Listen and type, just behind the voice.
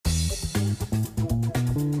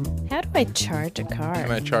How do I charge a car? Can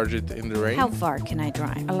I charge it in the rain? How far can I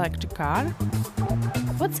drive? Electric car?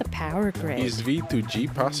 What's a power grid? Is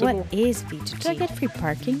V2G possible? What is V2G? Do I get free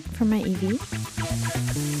parking for my EV?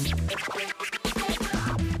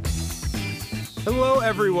 Hello,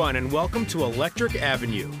 everyone, and welcome to Electric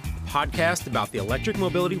Avenue, a podcast about the electric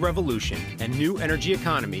mobility revolution and new energy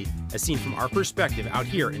economy as seen from our perspective out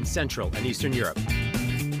here in Central and Eastern Europe.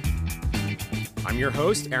 I'm your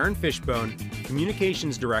host, Aaron Fishbone,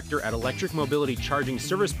 Communications Director at electric mobility charging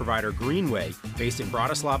service provider Greenway, based in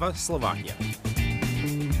Bratislava, Slovakia.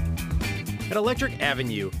 At Electric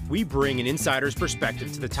Avenue, we bring an insider's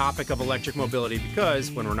perspective to the topic of electric mobility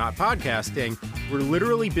because, when we're not podcasting, we're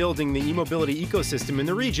literally building the e-mobility ecosystem in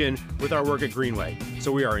the region with our work at Greenway.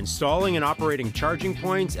 So we are installing and operating charging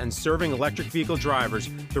points and serving electric vehicle drivers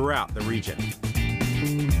throughout the region.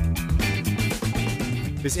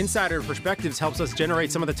 This insider perspective helps us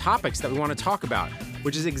generate some of the topics that we want to talk about,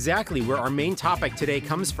 which is exactly where our main topic today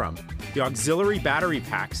comes from, the auxiliary battery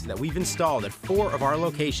packs that we've installed at 4 of our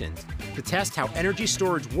locations to test how energy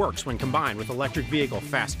storage works when combined with electric vehicle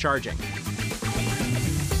fast charging.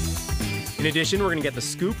 In addition, we're going to get the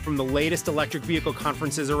scoop from the latest electric vehicle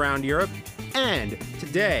conferences around Europe. And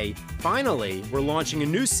today, finally, we're launching a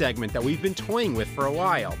new segment that we've been toying with for a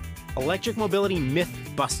while, electric mobility myth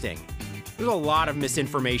busting. There's a lot of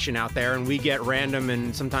misinformation out there, and we get random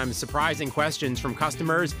and sometimes surprising questions from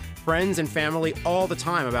customers, friends, and family all the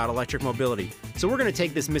time about electric mobility. So we're going to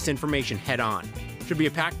take this misinformation head on. Should be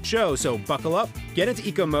a packed show, so buckle up, get into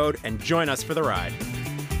eco mode, and join us for the ride.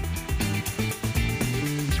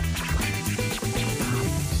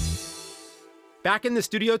 Back in the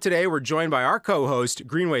studio today, we're joined by our co-host,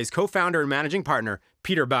 Greenway's co-founder and managing partner,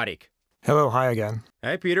 Peter Badik. Hello, hi again.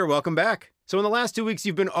 Hey, Peter, welcome back. So in the last 2 weeks,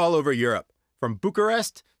 you've been all over Europe, from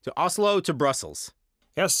Bucharest to Oslo to Brussels.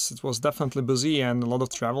 Yes, it was definitely busy and a lot of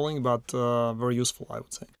traveling, but very useful, I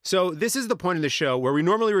would say. So this is the point of the show where we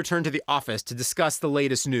normally return to the office to discuss the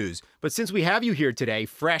latest news. But since we have you here today,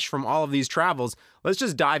 fresh from all of these travels, let's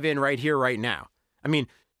just dive in right here, right now. I mean,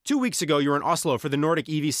 2 weeks ago, you were in Oslo for the Nordic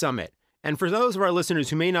EV Summit. And for those of our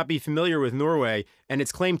listeners who may not be familiar with Norway and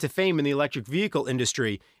its claim to fame in the electric vehicle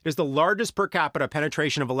industry, it is the largest per capita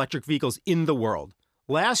penetration of electric vehicles in the world.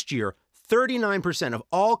 Last year, 39% of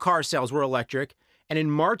all car sales were electric, and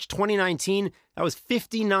in March 2019, that was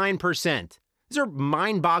 59%. These are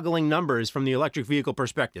mind-boggling numbers from the electric vehicle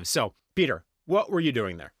perspective. So, Peter, what were you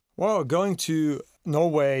doing there? Well, going to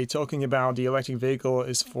Norway, talking about the electric vehicle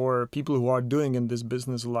is for people who are doing in this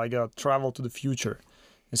business like a travel to the future.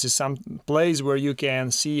 This is some place where you can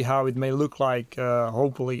see how it may look like,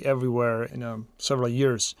 hopefully everywhere in several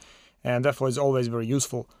years. And therefore, it's always very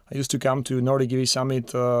useful. I used to come to Nordic EV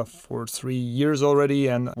Summit for 3 years already.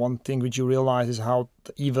 And one thing which you realize is how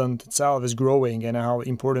the event itself is growing and how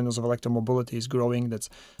importance of electromobility is growing. That's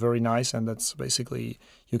very nice. And that's basically,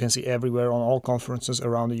 you can see everywhere on all conferences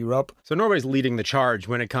around Europe. So Norway's leading the charge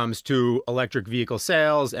when it comes to electric vehicle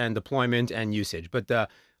sales and deployment and usage. But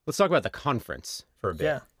let's talk about the conference for a bit.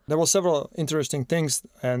 Yeah. There were several interesting things,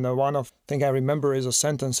 and one of thing I remember is a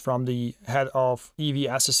sentence from the head of EV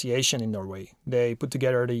Association in Norway. They put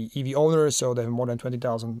together the EV owners, so they have more than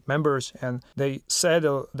 20,000 members, and they said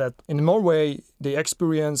that in Norway they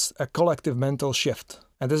experience a collective mental shift.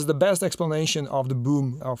 And this is the best explanation of the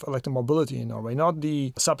boom of electromobility in Norway, not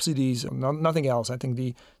the subsidies, nothing else. I think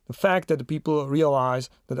the fact that the people realize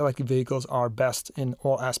that electric vehicles are best in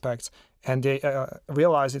all aspects, and they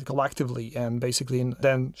realize it collectively and basically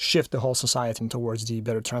then shift the whole society towards the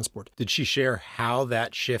better transport. Did she share how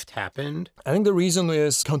that shift happened? I think the reason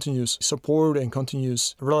is continuous support and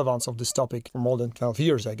continuous relevance of this topic for more than 12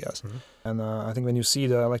 years, I guess. Mm-hmm. And I think when you see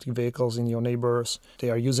the electric vehicles in your neighbors,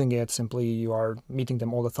 they are using it. Simply, you are meeting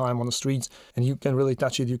them all the time on the streets, and you can really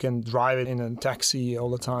touch it. You can drive it in a taxi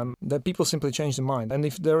all the time. That people simply change their mind. And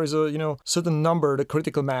if there is a certain number, the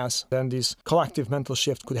critical mass, then this collective mental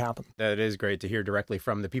shift could happen. That is great to hear directly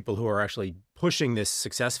from the people who are actually pushing this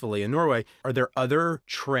successfully in Norway. Are there other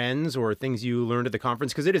trends or things you learned at the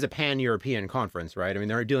conference? Because it is a pan-European conference, right? I mean,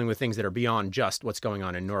 they're dealing with things that are beyond just what's going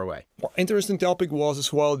on in Norway. Well, interesting topic was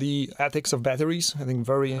as well the ethics of batteries. I think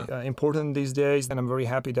very important these days. And I'm very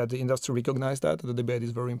happy that the industry recognized that. The debate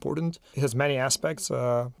is very important. It has many aspects.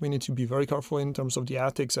 We need to be very careful in terms of the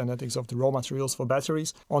ethics and ethics of the raw materials for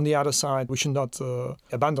batteries. On the other side, we should not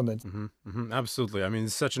abandon it. Mm-hmm, mm-hmm, absolutely. I mean,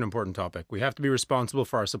 it's such an important topic. We have to be responsible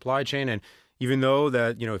for our supply chain. And even though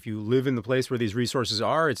that, if you live in the place where these resources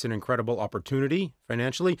are, it's an incredible opportunity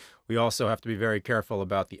financially. We also have to be very careful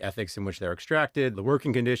about the ethics in which they're extracted, the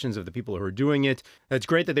working conditions of the people who are doing it. It's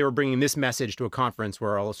great that they were bringing this message to a conference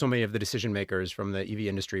where so many of the decision makers from the EV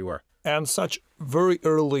industry were. And such very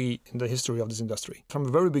early in the history of this industry. From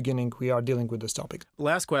the very beginning, we are dealing with this topic.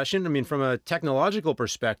 Last question. From a technological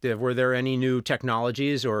perspective, were there any new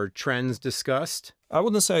technologies or trends discussed? I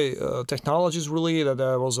wouldn't say technologies really, that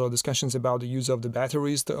there was discussions about the use of the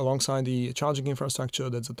batteries alongside the charging infrastructure.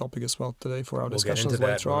 That's a topic as well today for our discussions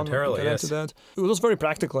later on. We'll get into that. It was very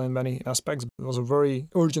practical in many aspects. It was a very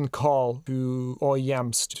urgent call to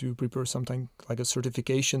OEMs to prepare something like a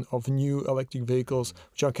certification of new electric vehicles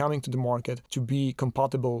which are coming to the market to be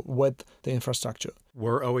compatible with the infrastructure.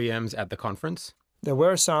 Were OEMs at the conference? There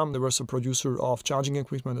were some producers of charging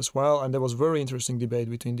equipment as well, and there was very interesting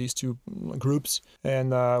debate between these two groups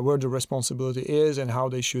and where the responsibility is and how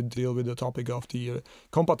they should deal with the topic of the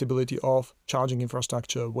compatibility of charging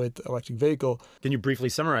infrastructure with electric vehicle. Can you briefly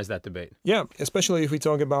summarize that debate? Yeah, especially if we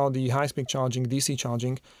talk about the high-speed charging, DC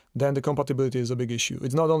charging, then the compatibility is a big issue.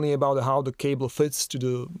 It's not only about how the cable fits to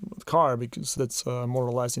the car, because that's more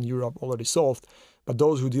or less in Europe already solved, but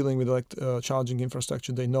those who are dealing with charging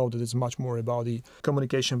infrastructure, they know that it's much more about the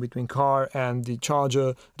communication between car and the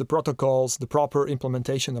charger, the protocols, the proper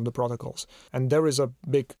implementation of the protocols. And there is a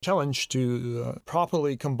big challenge to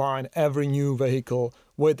properly combine every new vehicle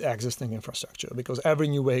with existing infrastructure, because every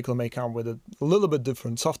new vehicle may come with a little bit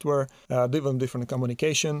different software, different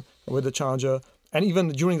communication with the charger. And even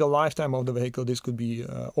during the lifetime of the vehicle, this could be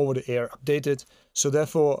over-the-air updated. So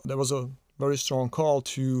therefore, there was a very strong call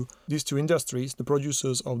to these two industries, the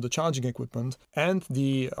producers of the charging equipment and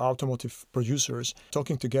the automotive producers,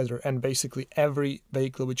 talking together, and basically every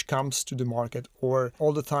vehicle which comes to the market or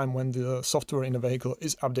all the time when the software in the vehicle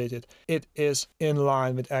is updated, it is in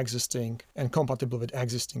line with existing and compatible with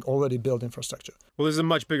existing already built infrastructure. Well, this is a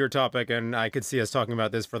much bigger topic, and I could see us talking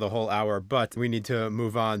about this for the whole hour, but we need to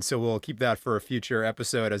move on. So we'll keep that for a future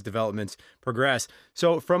episode as developments progress.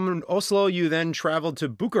 So from Oslo, you then traveled to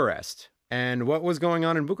Bucharest. And what was going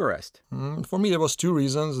on in Bucharest? For me, there was two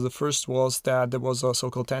reasons. The first was that there was a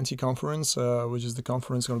so-called TEN-T conference, which is the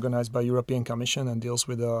conference organized by European Commission and deals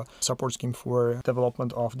with a support scheme for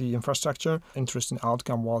development of the infrastructure. Interesting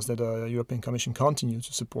outcome was that the European Commission continued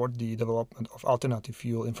to support the development of alternative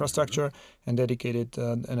fuel infrastructure and dedicated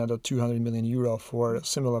another 200 million euro for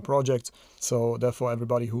similar projects. So therefore,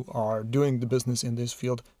 everybody who are doing the business in this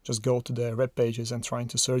field, just go to the web pages and trying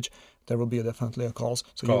to search. There will be definitely a calls.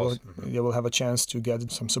 So you will have a chance to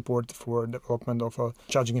get some support for development of a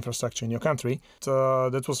charging infrastructure in your country.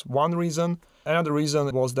 That was one reason. Another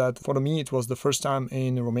reason was that for me, it was the first time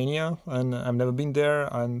in Romania, and I've never been there,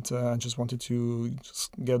 and I just wanted to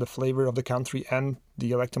just get the flavor of the country and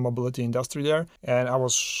the electromobility industry there. And I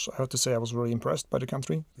have to say, I was really impressed by the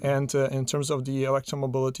country. And in terms of the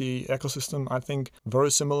electromobility ecosystem, I think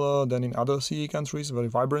very similar than in other CE countries, very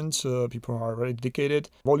vibrant. People are very dedicated.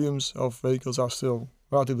 Volumes of vehicles are still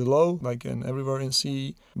relatively low, like everywhere in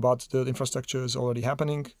CE, but the infrastructure is already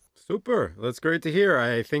happening. Super. That's great to hear.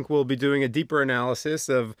 I think we'll be doing a deeper analysis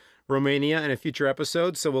of Romania in a future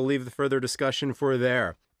episode, so we'll leave the further discussion for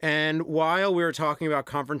there. And while we were talking about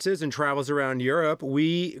conferences and travels around Europe,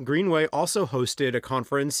 Greenway also hosted a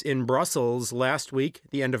conference in Brussels last week,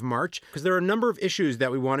 the end of March, because there are a number of issues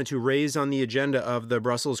that we wanted to raise on the agenda of the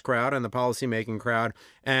Brussels crowd and the policymaking crowd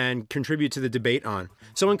and contribute to the debate on.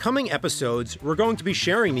 So in coming episodes, we're going to be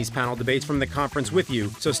sharing these panel debates from the conference with you,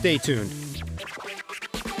 so stay tuned.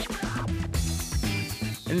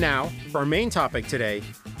 And now, for our main topic today,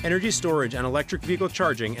 energy storage and electric vehicle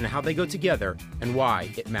charging and how they go together and why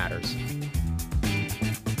it matters.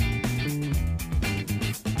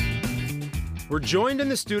 We're joined in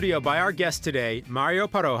the studio by our guest today, Mario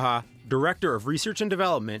Paroja, Director of Research and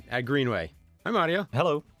Development at Greenway. Hi, Mario.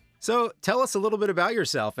 Hello. So tell us a little bit about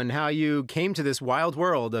yourself and how you came to this wild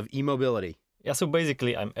world of e-mobility. Yeah, so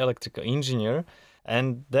basically I'm electrical engineer.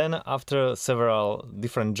 And then after several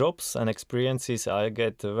different jobs and experiences, I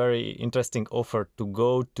get a very interesting offer to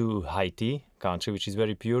go to Haiti, country which is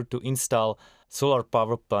very pure, to install solar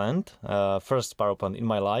power plant, first power plant in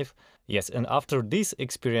my life. Yes, and after this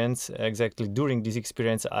experience, exactly during this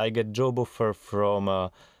experience, I get job offer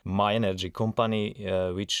from My Energy company,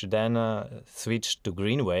 which then switched to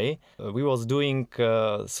Greenway. We was doing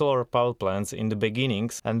solar power plants in the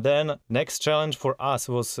beginnings, and then next challenge for us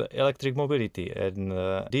was electric mobility, and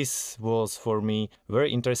this was for me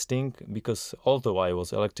very interesting because although I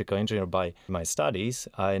was electrical engineer by my studies,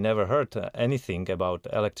 I never heard anything about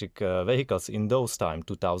electric vehicles in those time,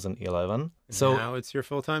 2011. So now it's your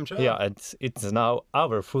full-time job? yeah, it's now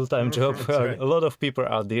our full-time job. That's right. A lot of people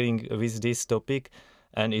are dealing with this topic,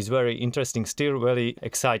 and it's very interesting, still very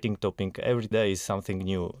exciting topic. Every day is something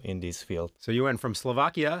new in this field. So you went from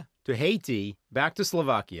Slovakia to Haiti, back to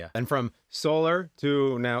Slovakia, and from solar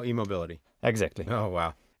to now e-mobility. Exactly. Oh,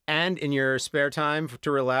 wow. And in your spare time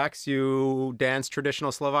to relax, you dance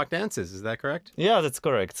traditional Slovak dances. Is that correct? Yeah, that's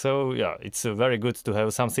correct. So yeah, it's very good to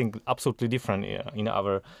have something absolutely different in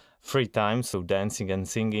our free time. So dancing and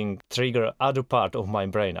singing trigger other part of my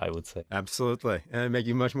brain, I would say. Absolutely. And make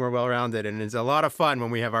you much more well-rounded. And it's a lot of fun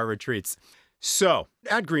when we have our retreats. So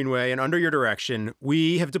at Greenway and under your direction,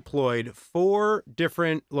 we have deployed 4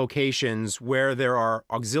 different locations where there are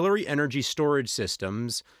auxiliary energy storage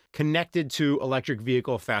systems connected to electric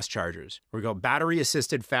vehicle fast chargers. We call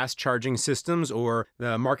battery-assisted fast charging systems, or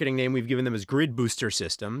the marketing name we've given them is grid booster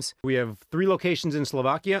systems. We have 3 locations in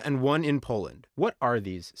Slovakia and 1 in Poland. What are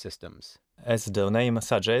these systems? As the name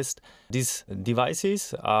suggests, these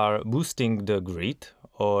devices are boosting the grid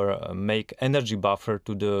or make energy buffer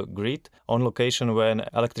to the grid on location when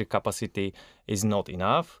electric capacity is not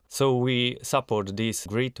enough. So we support this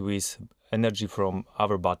grid with energy from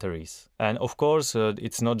our batteries. And of course,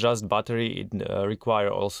 it's not just battery, it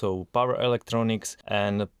requires also power electronics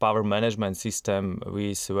and power management system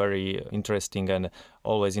with very interesting and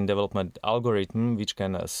always in development algorithm which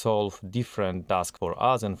can solve different tasks for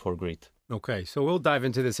us and for grid. Okay, so we'll dive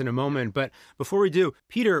into this in a moment. But before we do,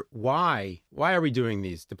 Peter, why are we doing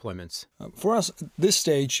these deployments? For us, at this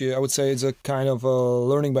stage, I would say it's a kind of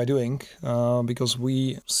learning by doing, because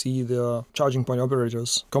we see the charging point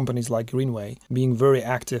operators, companies like Greenway, being very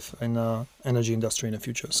active in the energy industry in the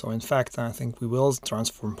future. So in fact, I think we will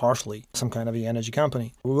transform partially some kind of the energy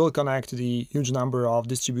company. We will connect the huge number of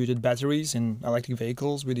distributed batteries in electric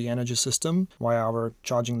vehicles with the energy system via our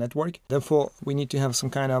charging network. Therefore, we need to have some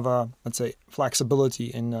kind of, let's say, flexibility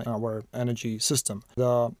in our energy system.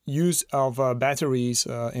 The use of batteries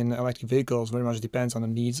in electric vehicles very much depends on the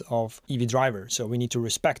needs of EV driver. So we need to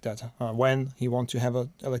respect that when he wants to have an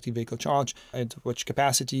electric vehicle charge, at which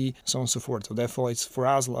capacity, so on and so forth. So therefore, it's for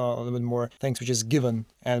us a little bit more things which is given,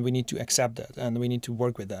 and we need to accept that, and we need to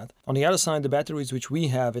work with that. On the other side, the batteries which we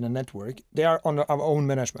have in a network, they are under our own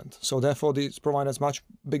management. So therefore, these provide us much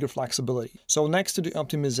bigger flexibility. So next to the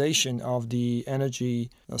optimization of the energy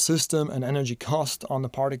system and energy cost on the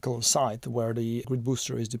particle side where the grid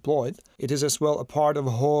booster is deployed, it is as well a part of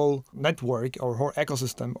a whole network or whole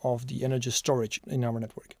ecosystem of the energy storage in our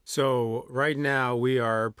network. So right now we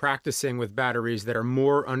are practicing with batteries that are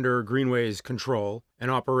more under Greenway's control and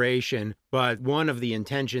operation, but one of the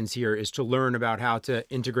intentions here is to learn about how to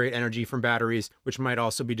integrate energy from batteries, which might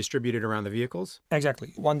also be distributed around the vehicles?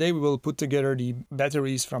 Exactly. One day we will put together the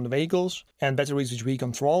batteries from the vehicles and batteries which we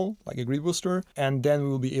control, like a grid booster, and then we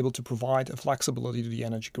will be able to provide a flexibility to the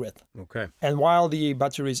energy grid. Okay. And while the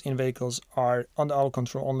batteries in vehicles are under our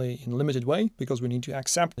control only in a limited way, because we need to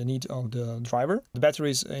accept the need of the driver, the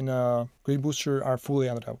batteries in a grid booster are fully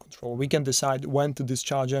under our control. We can decide when to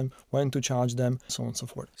discharge them, when to charge them, so on and so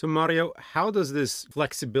forth. So Mario, how does this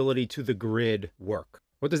flexibility to the grid work?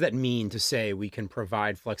 What does that mean to say we can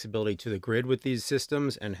provide flexibility to the grid with these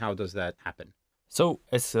systems, and how does that happen? So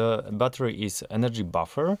as a battery is energy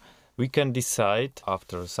buffer, we can decide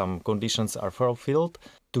after some conditions are fulfilled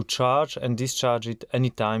to charge and discharge it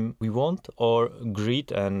anytime we want or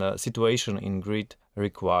grid and situation in grid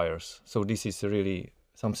requires. So this is really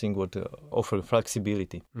something what offer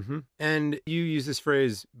flexibility. Mm-hmm. And you use this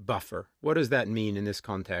phrase buffer. What does that mean in this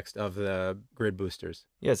context of the grid boosters?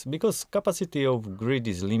 Yes, because capacity of grid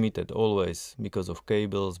is limited always because of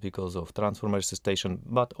cables, because of transformer station,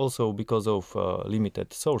 but also because of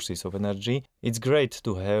limited sources of energy. It's great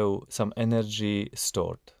to have some energy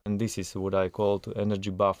stored. And this is what I call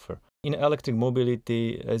energy buffer. In electric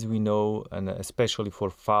mobility, as we know, and especially for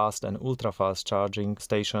fast and ultra-fast charging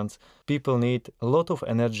stations, people need a lot of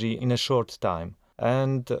energy in a short time.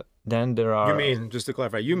 And then there are... You mean, just to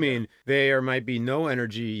clarify, there might be no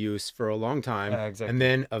energy use for a long time, exactly. And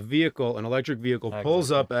then a vehicle, an electric vehicle,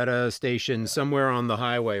 pulls up at a station somewhere on the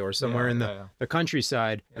highway or somewhere in the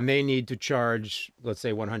countryside, and they need to charge, let's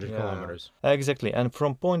say, 100 kilometers. Exactly. And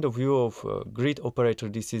from point of view of grid operator,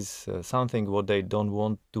 this is something what they don't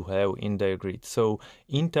want to have in their grid. So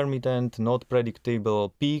intermittent, not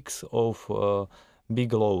predictable peaks of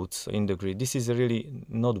big loads in the grid. This is really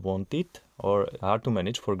not wanted or hard to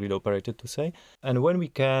manage for grid operator to say. And when we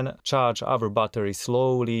can charge our battery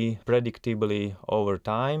slowly, predictably over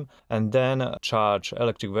time, and then charge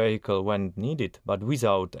electric vehicle when needed, but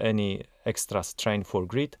without any extra strain for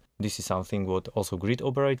grid, this is something what also grid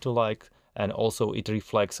operator like, and also it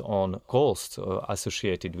reflects on costs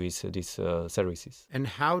associated with these services. And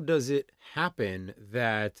how does it happen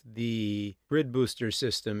that the grid booster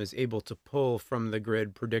system is able to pull from the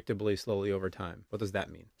grid predictably slowly over time? What does that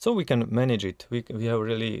mean? So we can manage it. We have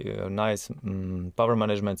really nice power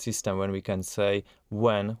management system when we can say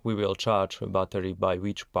when we will charge a battery by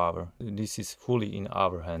which power. This is fully in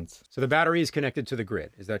our hands. So the battery is connected to the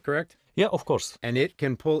grid, is that correct? Yeah, of course. And it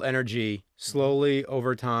can pull energy slowly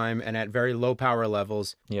over time and at very low power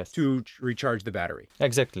levels Yes. to recharge the battery.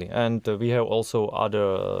 Exactly. And we have also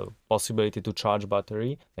other possibility to charge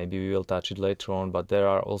battery. Maybe we will touch it later on, but there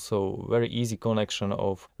are also very easy connection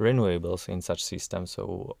of renewables in such systems.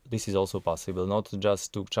 So this is also possible, not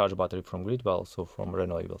just to charge battery from grid, but also from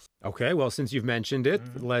renewables. Okay, well, since you've mentioned it,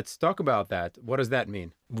 let's talk about that. What does that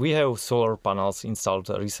mean? We have solar panels installed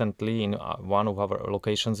recently in one of our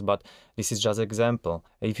locations, but this is just an example.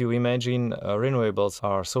 If you imagine renewables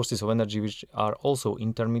are sources of energy which are also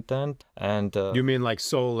intermittent and You mean like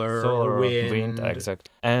solar solar, or wind? exact.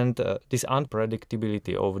 And this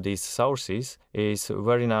unpredictability of these sources is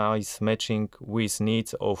very nice matching with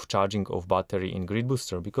needs of charging of battery in grid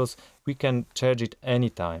booster, because we can charge it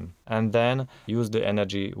anytime and then use the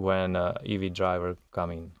energy when EV driver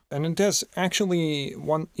come in. And it has actually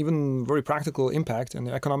one even very practical impact and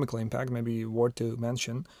economical impact, maybe worth to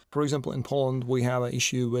mention. For example, in Poland, we have an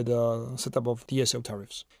issue with the setup of DSO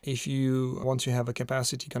tariffs. If you want to have a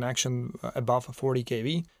capacity connection above 40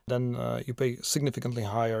 kV, then you pay significantly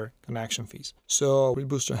higher connection fees. So Grid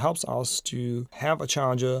Booster helps us to have a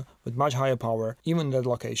charger with much higher power, even in that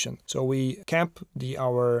location. So we cap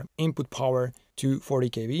our input power to 40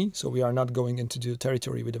 kV, so we are not going into the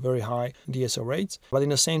territory with a very high DSO rates. But in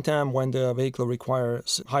the same time, when the vehicle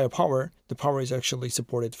requires higher power, the power is actually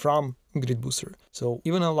supported from Grid Booster. So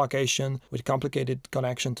even in a location with complicated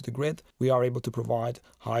connection to the grid, we are able to provide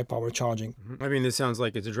high power charging. I mean, this sounds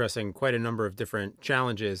like it's addressing quite a number of different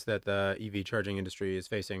challenges that the EV charging industry is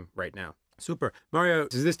facing right now. Super. Mario,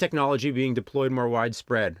 is this technology being deployed more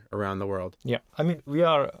widespread around the world? Yeah, I mean, we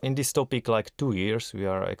are in this topic like 2 years. We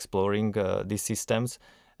are exploring these systems.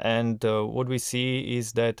 And what we see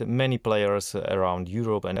is that many players around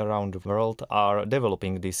Europe and around the world are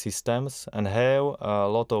developing these systems and have a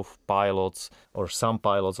lot of pilots or some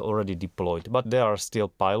pilots already deployed. But there are still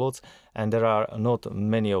pilots and there are not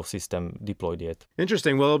many of systems deployed yet.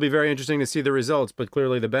 Interesting. Well, it'll be very interesting to see the results, but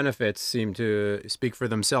clearly the benefits seem to speak for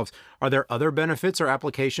themselves. Are there other benefits or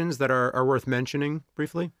applications that are worth mentioning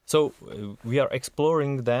briefly? So we are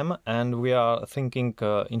exploring them and we are thinking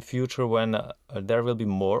in future when there will be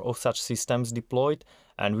more of such systems deployed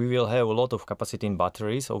and we will have a lot of capacity in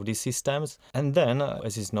batteries of these systems. And then,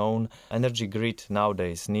 as is known, energy grid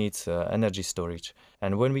nowadays needs energy storage.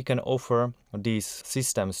 And when we can offer these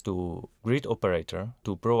systems to grid operator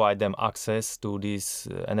to provide them access to these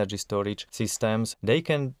energy storage systems, they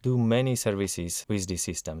can do many services with these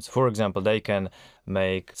systems. For example, they can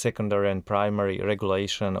make secondary and primary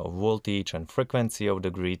regulation of voltage and frequency of the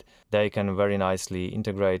grid. They can very nicely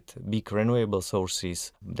integrate big renewable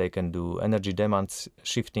sources. They can do energy demand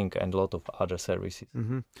shifting and a lot of other services.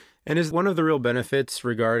 Mm-hmm. And is one of the real benefits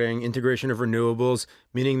regarding integration of renewables,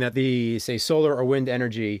 meaning that the, say, solar or wind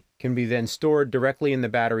energy can be then stored directly in the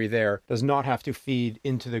battery there, does not have to feed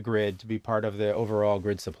into the grid to be part of the overall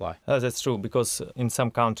grid supply? That's true, because in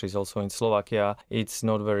some countries, also in Slovakia, it's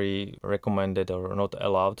not very recommended or not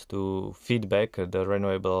allowed to feed back the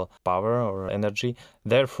renewable power or energy.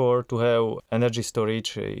 Therefore, to have energy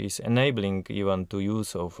storage is enabling even to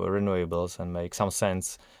use of renewables and make some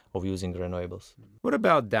sense of using renewables. What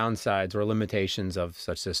about downsides or limitations of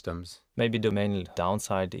such systems? Maybe the main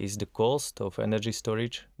downside is the cost of energy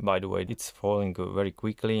storage. By the way, it's falling very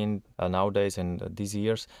quickly in nowadays and these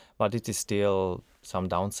years, but it is still some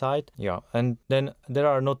downside. Yeah, and then there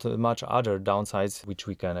are not much other downsides which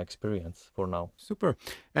we can experience for now. Super.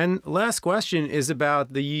 And last question is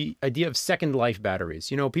about the idea of second life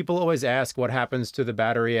batteries. You know, people always ask what happens to the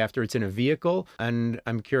battery after it's in a vehicle, and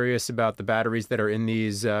I'm curious about the batteries that are in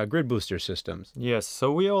these grid booster systems. Yes,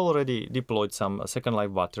 so we already deployed some second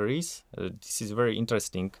life batteries This is a very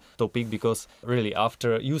interesting topic because really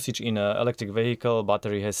after usage in an electric vehicle,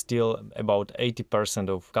 battery has still about 80%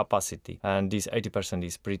 of capacity. And this 80%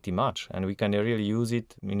 is pretty much. And we can really use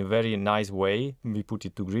it in a very nice way. We put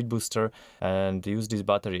it to grid booster and use this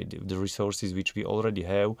battery, the resources which we already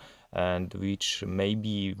have and which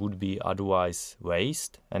maybe would be otherwise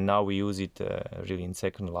waste. And now we use it really in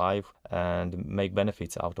second life and make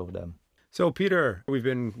benefits out of them. So, Peter, we've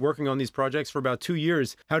been working on these projects for about 2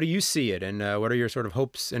 years. How do you see it, and what are your sort of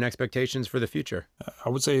hopes and expectations for the future? I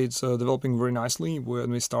would say it's developing very nicely.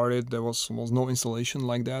 When we started, there was no installation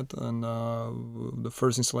like that, and the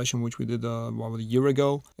first installation which we did about a year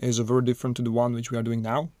ago is very different to the one which we are doing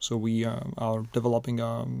now. So we are developing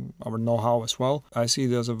our know-how as well. I see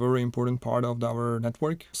it as a very important part of our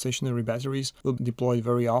network. Stationary batteries will be deployed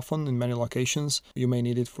very often in many locations. You may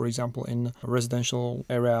need it, for example, in residential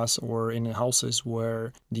areas or in houses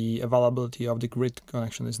where the availability of the grid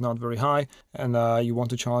connection is not very high and you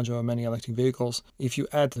want to charge many electric vehicles. If you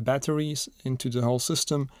add the batteries into the whole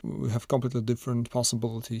system, we have completely different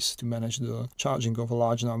possibilities to manage the charging of a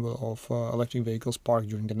large number of electric vehicles parked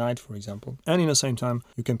during the night, for example. And in the same time,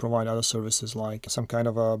 you can provide other services like some kind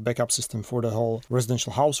of a backup system for the whole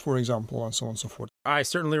residential house, for example, and so on and so forth. I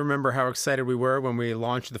certainly remember how excited we were when we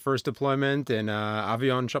launched the first deployment in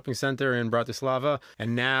Avion Shopping Center in Bratislava,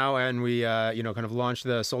 and we kind of launched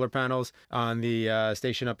the solar panels on the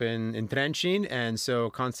station up in Trenčín, and so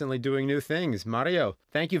constantly doing new things. Mario,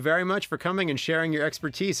 thank you very much for coming and sharing your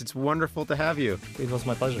expertise. It's wonderful to have you. It was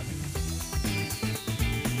my pleasure.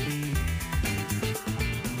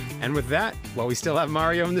 And with that, while we still have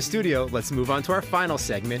Mario in the studio, let's move on to our final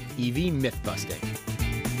segment, EV myth busting.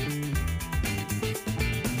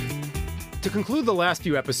 To conclude the last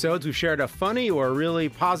few episodes, we've shared a funny or a really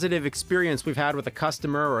positive experience we've had with a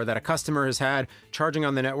customer or that a customer has had charging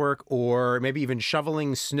on the network or maybe even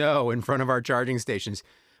shoveling snow in front of our charging stations.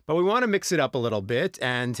 But we want to mix it up a little bit,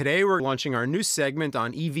 and today we're launching our new segment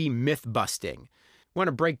on EV myth busting. We want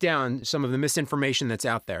to break down some of the misinformation that's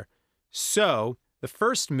out there. So, the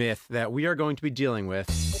first myth that we are going to be dealing with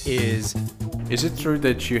is... Is it true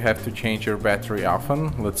that you have to change your battery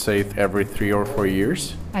often, let's say every 3 or 4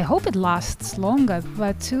 years? I hope it lasts longer,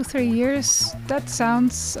 but 2-3 years, that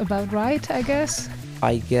sounds about right, I guess.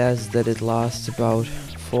 I guess that it lasts about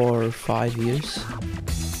 4 or 5 years.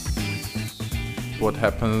 What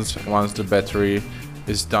happens once the battery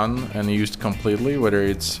is done and used completely, whether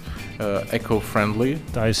it's eco-friendly?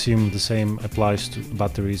 I assume the same applies to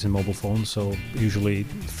batteries in mobile phones, so usually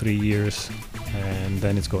 3 years, and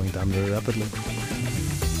then it's going down very rapidly.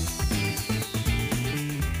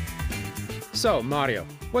 So, Mario,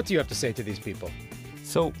 what do you have to say to these people?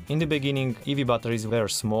 So, in the beginning, EV batteries were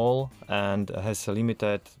small and has a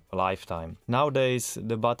limited lifetime. Nowadays,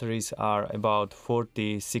 the batteries are about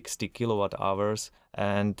 40-60 kilowatt hours,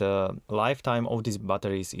 and the lifetime of these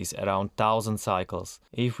batteries is around 1,000 cycles.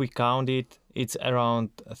 If we count it, it's around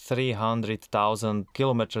 300,000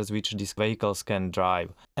 kilometers which these vehicles can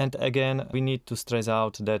drive. And again, we need to stress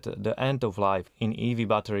out that the end of life in EV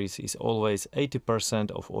batteries is always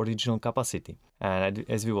 80% of original capacity. And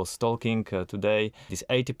as we was talking today, this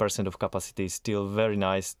 80% of capacity is still very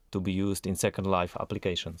nice to be used in second life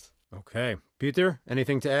applications. Okay. Peter,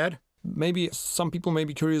 anything to add? Maybe some people may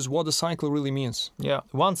be curious what the cycle really means. Yeah,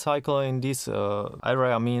 one cycle in this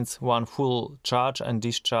area means one full charge and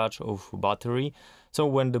discharge of battery. So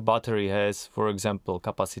when the battery has, for example,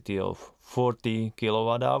 capacity of 40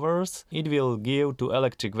 kilowatt hours, it will give to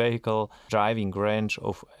electric vehicle driving range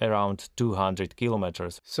of around 200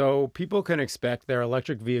 kilometers. So people can expect their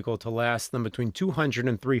electric vehicle to last them between 200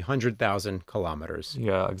 and 300,000 kilometers.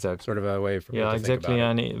 Yeah, exactly. Sort of a way for me to exactly. think about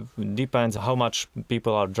And it depends how much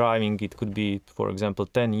people are driving. It could be, for example,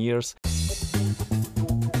 10 years.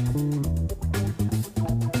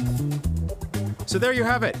 So there you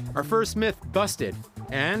have it, our first myth busted.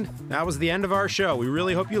 And that was the end of our show. We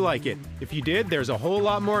really hope you like it. If you did, there's a whole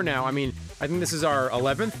lot more now. I mean, I think this is our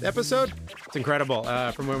 11th episode. It's incredible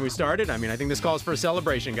from when we started. I mean, I think this calls for a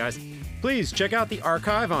celebration, guys. Please check out the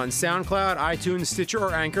archive on SoundCloud, iTunes, Stitcher,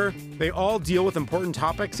 or Anchor. They all deal with important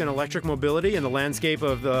topics in electric mobility and the landscape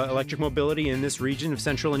of the electric mobility in this region of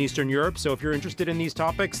Central and Eastern Europe. So if you're interested in these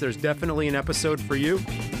topics, there's definitely an episode for you.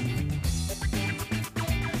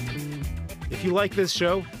 If you like this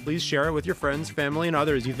show, please share it with your friends, family, and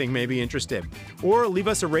others you think may be interested. Or leave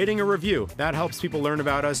us a rating or review. That helps people learn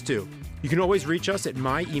about us too. You can always reach us at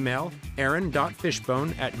my email,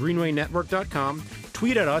 aaron.fishbone@greenwaynetwork.com,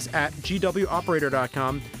 tweet at us at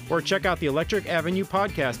gwoperator.com, or check out the Electric Avenue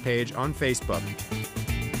podcast page on Facebook.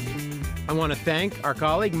 I want to thank our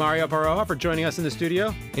colleague Mario Baroja for joining us in the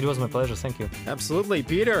studio. It was my pleasure. Thank you. Absolutely.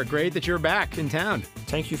 Peter, great that you're back in town.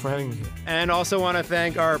 Thank you for having me here. And also want to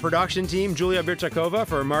thank our production team, Julia Birchakova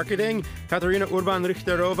for marketing, Katarina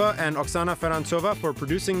Urban-Richterova and Oksana Ferantsova for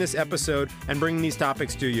producing this episode and bringing these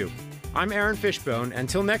topics to you. I'm Aaron Fishbone.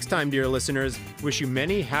 Until next time, dear listeners, wish you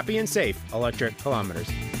many happy and safe electric kilometers.